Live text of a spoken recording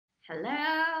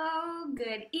Hello,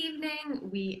 good evening.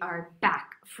 We are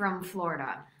back from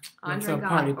Florida. What's Andre up, got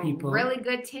party a people? really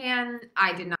good tan.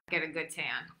 I did not get a good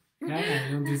tan.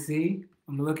 Yeah, don't you see?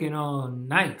 I'm looking all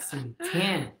nice and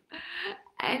tan.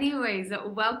 Anyways,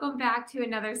 welcome back to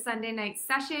another Sunday night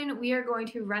session. We are going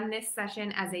to run this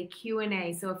session as a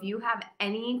Q&A. So if you have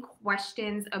any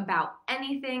questions about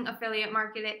anything affiliate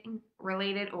marketing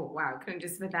related, oh wow, I couldn't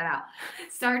just spit that out.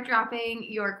 Start dropping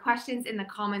your questions in the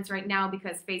comments right now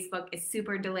because Facebook is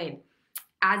super delayed.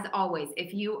 As always,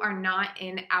 if you are not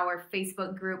in our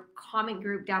Facebook group, comment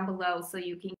group down below so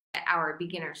you can get our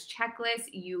beginner's checklist.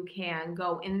 You can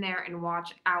go in there and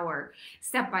watch our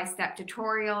step-by-step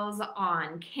tutorials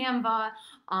on Canva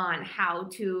on how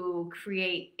to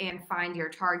create and find your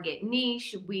target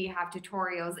niche. We have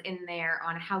tutorials in there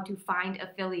on how to find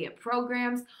affiliate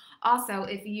programs. Also,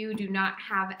 if you do not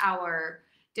have our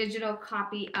digital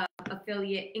copy of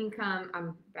affiliate income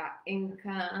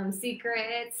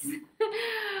secrets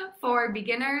for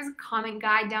beginners, comment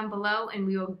guide down below and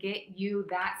we will get you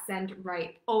that sent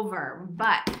right over.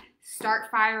 But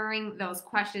start firing those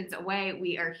questions away.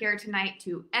 We are here tonight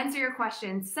to answer your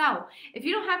questions. So if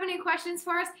you don't have any questions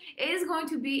for us, it is going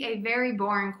to be a very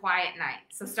boring, quiet night.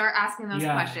 So start asking those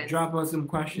questions. Drop us some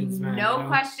questions, man. No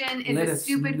question is let a us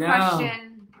stupid know.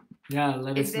 question. Yeah,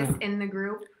 let us know. Is this in the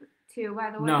group too,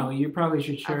 by the way? No, you probably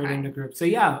should share it in the group. So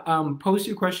yeah, post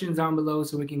your questions down below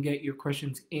so we can get your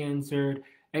questions answered.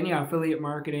 And yeah, affiliate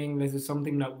marketing, this is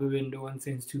something that we've been doing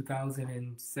since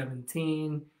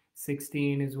 2017,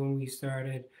 16 is when we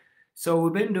started. So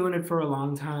we've been doing it for a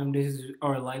long time. This is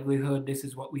our livelihood. This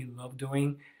is what we love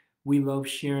doing. We love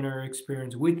sharing our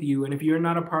experience with you. And if you're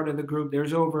not a part of the group,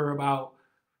 there's over about,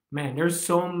 man, there's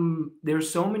so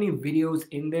many videos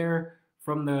in there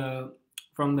from the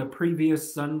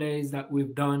previous Sundays that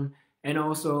we've done, and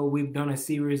also we've done a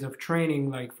series of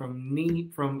training like from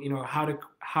how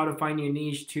to find your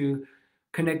niche to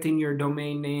connecting your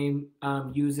domain name,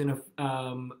 using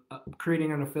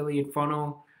creating an affiliate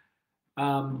funnel,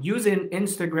 using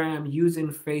Instagram, using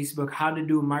Facebook, how to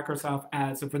do Microsoft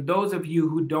ads. So for those of you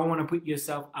who don't want to put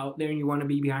yourself out there and you want to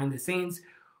be behind the scenes,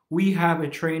 we have a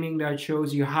training that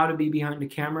shows you how to be behind the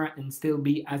camera and still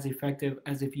be as effective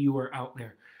as if you were out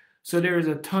there. So there's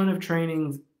a ton of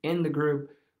trainings in the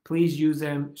group. Please use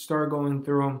them. Start going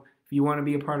through them. If you want to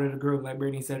be a part of the group, like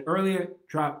Brittany said earlier,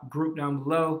 drop group down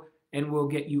below and we'll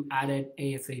get you added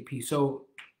ASAP. So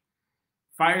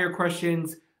fire your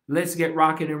questions. Let's get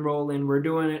rocking and rolling. We're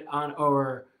doing it on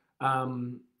our,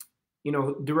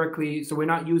 directly. So we're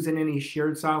not using any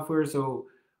shared software. So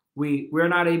we're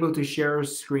not able to share a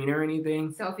screen or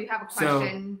anything. So if you have a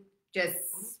question, just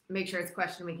make sure it's a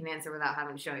question we can answer without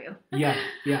having to show you. Yeah.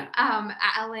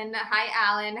 Alan, hi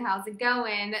Alan, how's it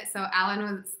going? So Alan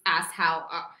was asked how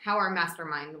our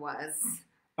mastermind was.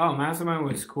 Oh, mastermind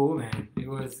was cool, man. It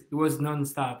was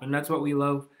nonstop, and that's what we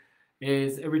love.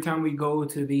 Is every time we go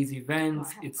to these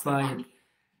events, it's like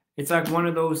one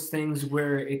of those things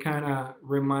where it kind of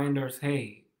reminds us,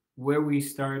 hey, where we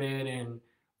started, and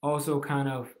also kind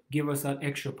of give us that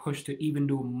extra push to even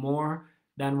do more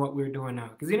than what we're doing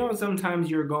now. Because sometimes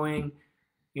you're going,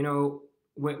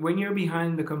 when you're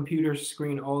behind the computer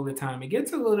screen all the time, it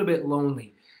gets a little bit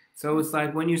lonely. So it's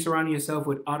like when you surround yourself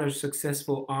with other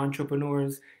successful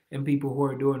entrepreneurs and people who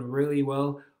are doing really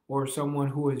well, or someone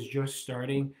who is just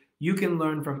starting, you can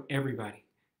learn from everybody.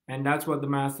 And that's what the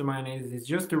mastermind is. It's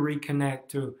just to reconnect,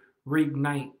 to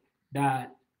reignite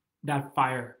that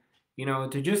fire,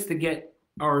 to get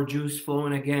our juice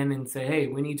flowing again and say, hey,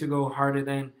 we need to go harder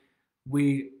than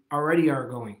we already are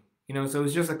going. So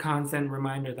it's just a constant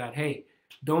reminder that, hey,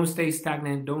 don't stay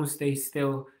stagnant, don't stay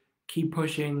still, keep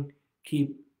pushing,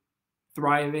 keep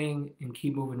thriving, and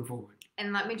keep moving forward.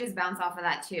 And let me just bounce off of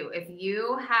that too. If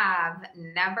you have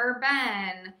never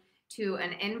been to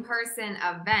an in-person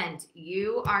event,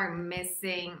 you are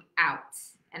missing out.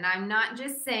 And I'm not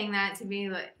just saying that to be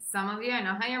like, some of you, I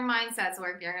know how your mindsets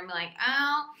work. You're going to be like,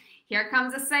 oh, here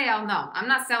comes a sale. No, I'm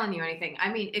not selling you anything.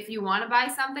 I mean, if you want to buy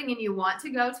something and you want to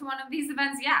go to one of these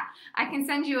events, yeah, I can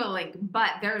send you a link.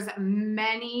 But there's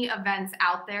many events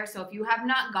out there. So if you have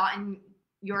not gotten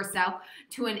yourself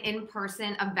to an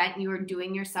in-person event, you are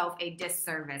doing yourself a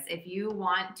disservice. If you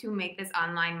want to make this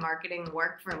online marketing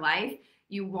work for life,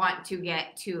 you want to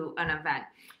get to an event.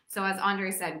 So as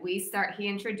Andre said, he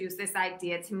introduced this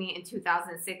idea to me in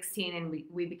 2016 and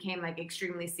we became like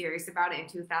extremely serious about it in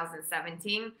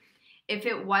 2017. If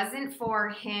it wasn't for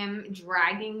him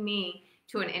dragging me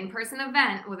to an in-person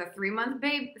event with a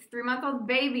 3-month-old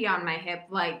baby on my hip,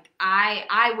 like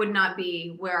I would not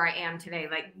be where I am today.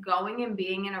 Like going and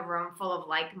being in a room full of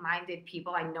like-minded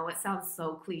people, I know it sounds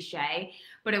so cliche,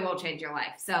 but it will change your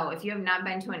life. So if you have not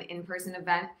been to an in-person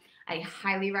event, I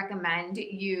highly recommend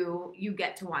you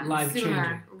get to one Life sooner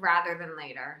changing. rather than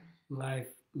later. Life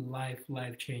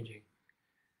changing.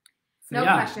 So no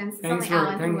yeah, questions. It's only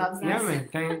Alan who loves us. Yeah,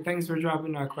 man. Thanks for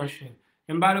dropping that question.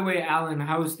 And by the way, Alan,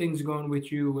 how's things going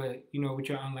with you? With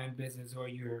your online business, or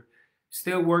you're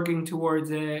still working towards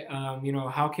it?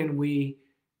 How can we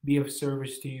be of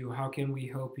service to you? How can we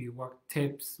help you? What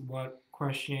tips? What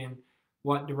question?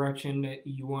 What direction that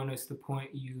you want us to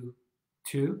point you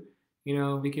to?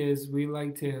 Because we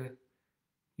like to,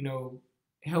 you know,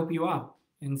 help you out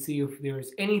and see if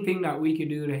there's anything that we could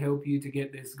do to help you to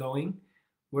get this going,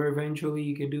 where eventually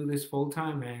you can do this full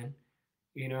time, man.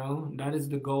 That is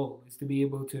the goal, is to be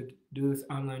able to do this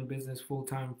online business full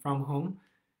time from home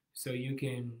so you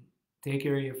can take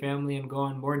care of your family and go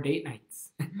on more date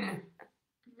nights.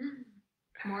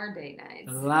 More date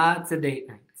nights. Lots of date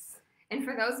nights. And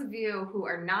for those of you who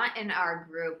are not in our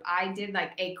group, I did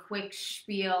like a quick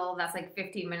spiel that's like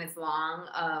 15 minutes long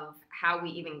of how we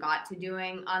even got to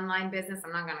doing online business.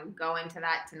 I'm not going to go into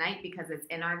that tonight because it's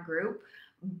in our group,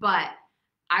 but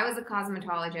I was a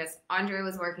cosmetologist. Andre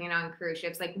was working on cruise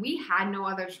ships. Like we had no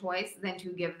other choice than to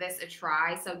give this a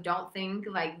try. So don't think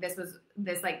like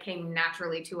this like came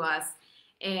naturally to us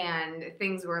and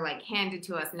things were like handed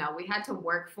to us. No, we had to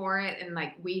work for it, and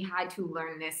like we had to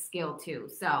learn this skill too.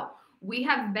 So we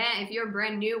have been, if you're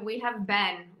brand new, we have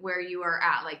been where you are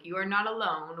at. Like you are not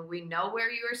alone. We know where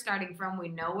you are starting from. We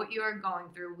know what you are going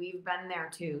through. We've been there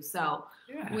too. So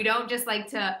yeah. We don't just like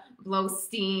to blow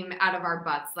steam out of our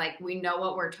butts. Like we know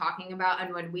what we're talking about.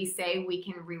 And when we say we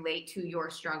can relate to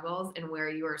your struggles and where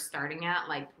you are starting at,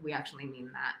 like we actually mean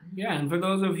that. Yeah. And for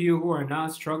those of you who are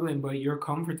not struggling, but you're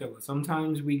comfortable,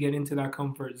 sometimes we get into that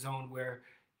comfort zone where,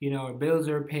 our bills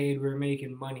are paid, we're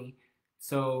making money.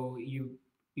 So you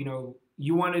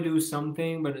want to do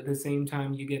something, but at the same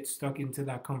time, you get stuck into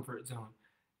that comfort zone.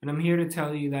 And I'm here to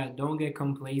tell you that don't get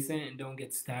complacent and don't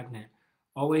get stagnant.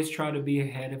 Always try to be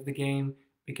ahead of the game,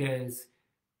 because,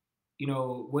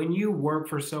 when you work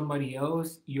for somebody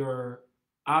else, you're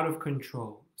out of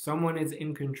control. Someone is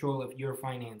in control of your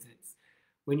finances.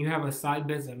 When you have a side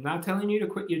business, I'm not telling you to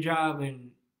quit your job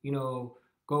and,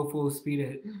 go full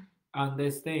speed on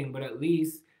this thing, but at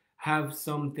least have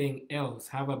something else,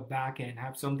 have a back end,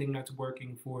 have something that's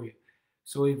working for you.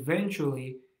 So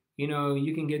eventually,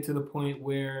 you can get to the point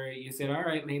where you said, all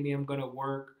right, maybe I'm going to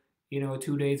work,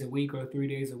 2 days a week or 3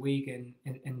 days a week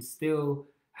and still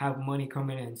have money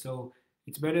coming in. So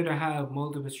it's better to have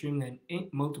multiple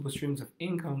streams of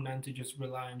income than to just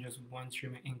rely on just one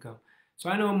stream of income. So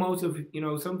I know most of,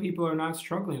 some people are not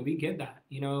struggling. We get that.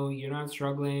 You're not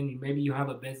struggling. Maybe you have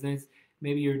a business.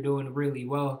 Maybe you're doing really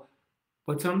well.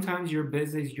 But sometimes your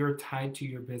business, you're tied to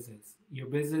your business. Your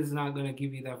business is not going to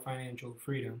give you that financial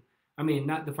freedom. I mean,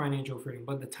 not the financial freedom,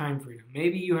 but the time freedom.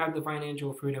 Maybe you have the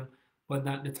financial freedom, but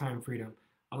not the time freedom.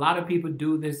 A lot of people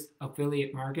do this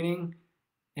affiliate marketing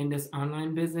and this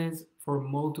online business for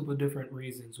multiple different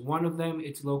reasons. One of them,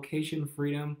 it's location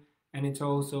freedom, and it's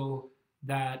also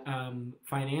that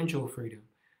financial freedom.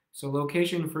 So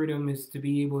location freedom is to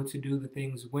be able to do the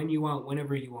things when you want,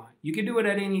 whenever you want. You can do it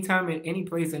at any time, at any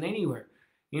place, and anywhere.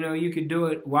 You could do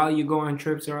it while you go on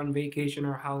trips or on vacation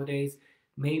or holidays.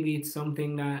 Maybe it's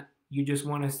something that you just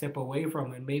want to step away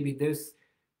from, and maybe this,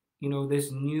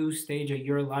 this new stage of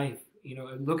your life,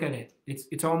 look at it.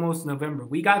 It's almost November.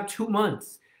 We got 2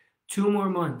 months, 2 more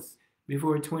months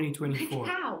before 2024.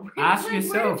 How? Ask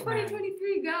yourself, where did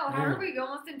 2023 go? How Yeah. are we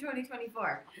almost in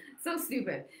 2024? So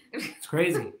stupid. It's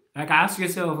crazy. Like, ask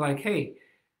yourself, like, hey,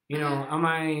 am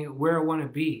I where I want to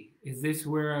be? Is this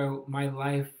where my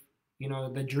life,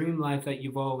 the dream life that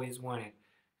you've always wanted?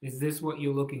 Is this what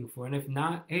you're looking for? And if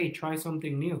not, hey, try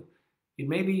something new.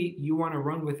 Maybe you want to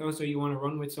run with us or you want to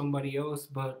run with somebody else,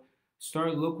 but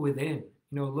look within,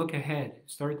 look ahead.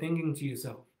 Start thinking to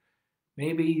yourself.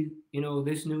 Maybe,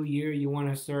 this new year you want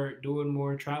to start doing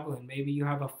more traveling. Maybe you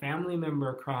have a family member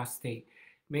across state.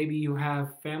 Maybe you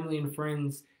have family and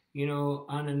friends, in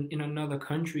another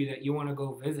country that you want to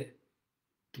go visit.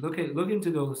 Look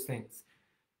into those things.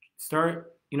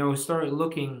 Start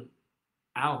looking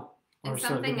out. And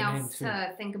something else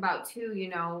to think about too,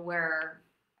 where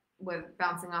with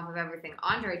bouncing off of everything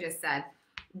Andre just said,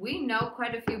 we know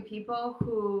quite a few people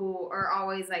who are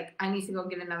always like, I need to go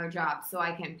get another job so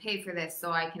I can pay for this,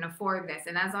 so I can afford this.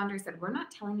 And as Andre said, we're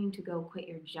not telling you to go quit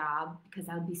your job, because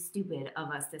that would be stupid of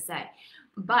us to say.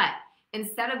 But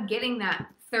Instead of getting that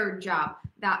third job,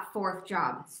 that fourth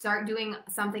job, start doing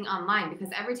something online, because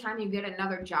every time you get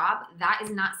another job, that is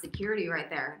not security right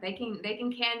there. They can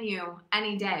you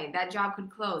any day. That job could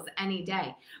close any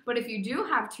day. But if you do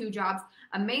have two jobs,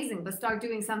 amazing, but start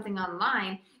doing something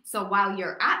online. So while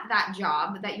you're at that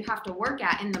job that you have to work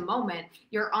at in the moment,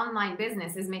 your online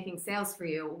business is making sales for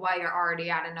you while you're already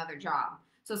at another job.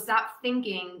 So stop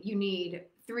thinking you need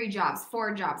 3 jobs,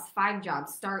 4 jobs, 5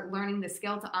 jobs. Start learning the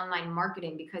skill to online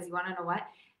marketing, because you want to know what?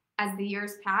 As the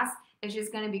years pass, it's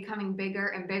just going to be becoming bigger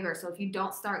and bigger. So if you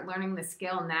don't start learning the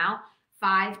skill now,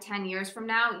 5, 10 years from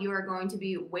now, you are going to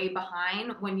be way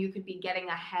behind when you could be getting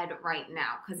ahead right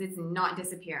now, because it's not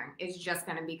disappearing. It's just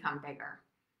going to become bigger.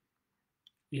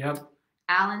 Yep.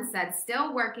 Alan said,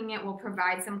 still working it, will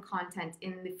provide some content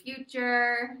in the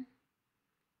future.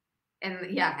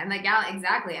 And yeah, and like,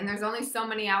 exactly. And there's only so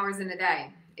many hours in a day.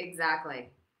 Exactly.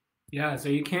 Yeah, so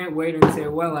you can't wait and say,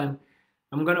 well,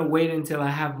 I'm going to wait until I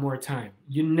have more time.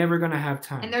 You're never going to have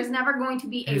time. And there's never going to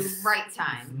be a right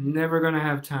time. It's never going to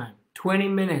have time. 20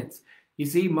 minutes. You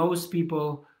see, most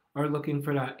people are looking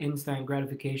for that instant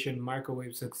gratification,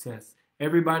 microwave success.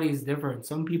 Everybody is different.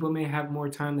 Some people may have more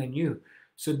time than you.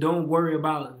 So don't worry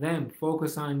about them.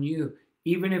 Focus on you.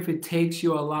 Even if it takes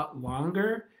you a lot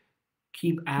longer,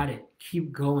 keep at it.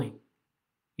 Keep going.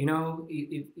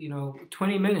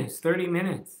 20 minutes, 30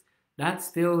 minutes. That's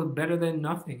still better than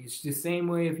nothing. It's the same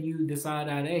way if you decide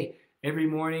that, hey, every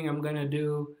morning I'm going to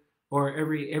do, or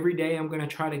every day I'm going to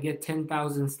try to get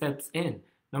 10,000 steps in.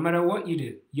 No matter what you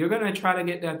do, you're going to try to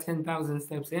get that 10,000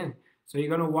 steps in. So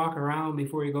you're going to walk around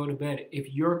before you go to bed.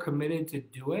 If you're committed to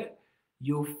do it,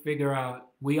 you'll figure out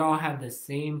we all have the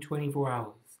same 24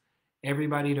 hours.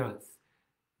 Everybody does.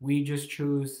 We just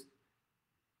choose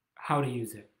how to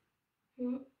use it.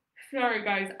 Sorry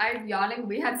guys, I'm yawning.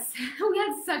 We had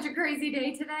such a crazy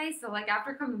day today. So like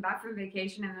after coming back from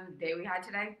vacation and then the day we had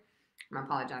today, I'm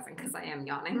apologizing because I am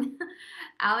yawning.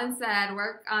 Alan said,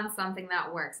 work on something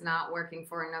that works, not working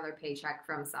for another paycheck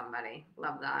from somebody.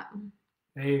 Love that.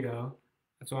 There you go.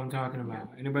 That's what I'm talking about.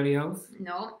 Yeah. Anybody else?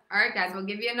 No. All right, guys. We'll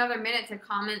give you another minute to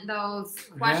comment those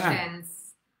questions. Yeah.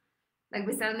 Like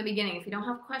we said in the beginning, if you don't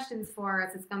have questions for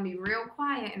us, it's going to be real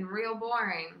quiet and real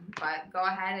boring. But go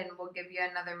ahead and we'll give you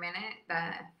another minute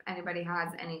if anybody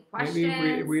has any questions.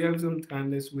 Maybe if we have some time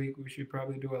this week, we should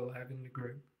probably do a live in the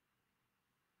group.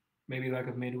 Maybe like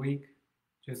a midweek.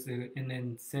 And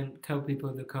then tell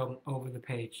people to come over the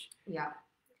page. Yeah.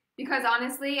 Because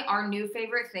honestly, our new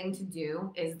favorite thing to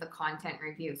do is the content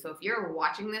review. So if you're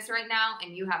watching this right now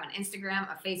and you have an Instagram,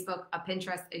 a Facebook, a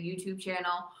Pinterest, a YouTube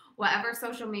channel, whatever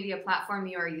social media platform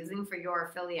you are using for your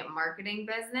affiliate marketing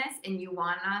business, and you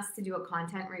want us to do a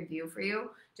content review for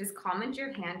you, just comment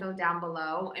your handle down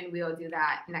below and we'll do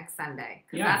that next Sunday.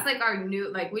 Yeah. That's like our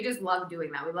new, we just love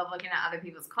doing that. We love looking at other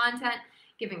people's content,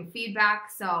 giving feedback,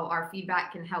 so our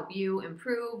feedback can help you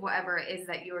improve whatever it is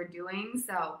that you're doing.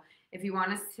 So if you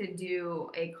want us to do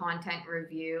a content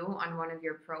review on one of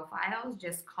your profiles,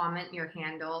 just comment your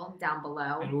handle down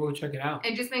below. And we'll check it out.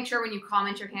 And just make sure when you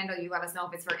comment your handle, you let us know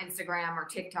if it's for Instagram or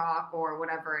TikTok or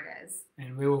whatever it is.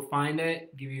 And we will find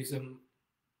it, give you some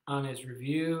honest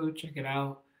review, check it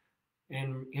out,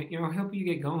 and, help you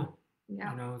get going.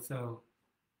 Yeah. So,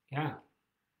 yeah.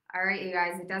 All right, you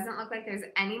guys, it doesn't look like there's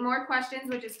any more questions,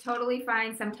 which is totally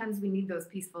fine. Sometimes we need those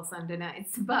peaceful Sunday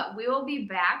nights, but we will be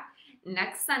back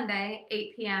next Sunday,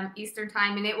 8 p.m. Eastern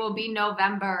time, and it will be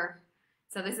November.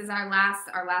 So this is our last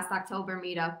October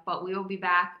meetup, but we will be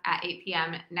back at 8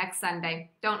 p.m. next Sunday.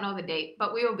 Don't know the date,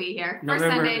 but we will be here. First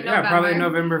Sunday in November. Yeah, probably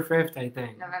November 5th, I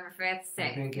think. November 5th,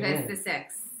 6th. It's the 6th.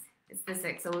 It's the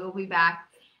 6th, so we will be back.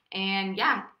 And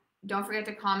yeah, don't forget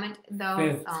to comment those.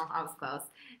 5th. Oh, I was close.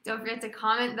 Don't forget to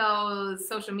comment those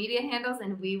social media handles,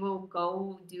 and we will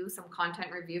go do some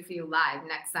content review for you live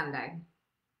next Sunday.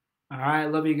 All right,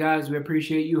 love you guys. We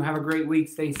appreciate you. Have a great week.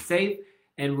 Stay safe,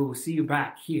 and we will see you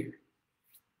back here.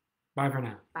 Bye for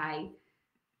now. Bye.